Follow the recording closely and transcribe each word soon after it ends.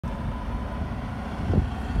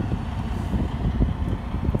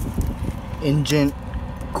engine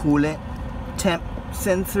coolant temp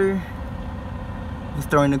sensor. Just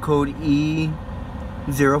throwing the code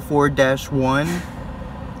e04-1.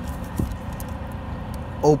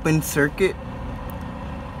 Open circuit.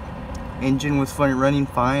 Engine was running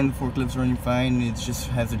fine. The forklift's running fine. It just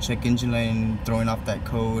has a check engine light and throwing off that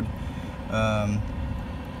code.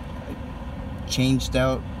 Changed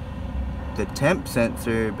out the temp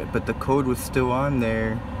sensor, but the code was still on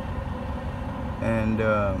there. And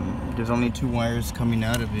there's only 2 wires coming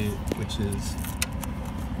out of it, which is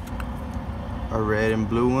a red and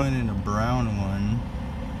blue one and a brown one.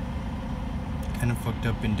 Kind of fucked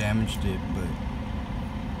up and damaged it, but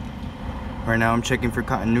right now I'm checking for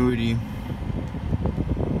continuity.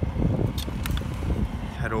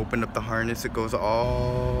 Had to open up the harness. It goes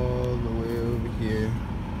all the way over here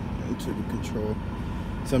into the control.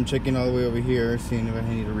 So I'm checking all the way over here, seeing if I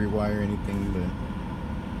need to rewire anything, but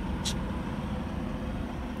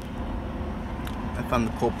I found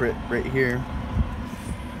the culprit right here.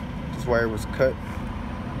 This wire was cut.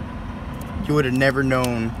 You would have never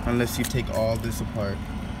known unless you take all this apart.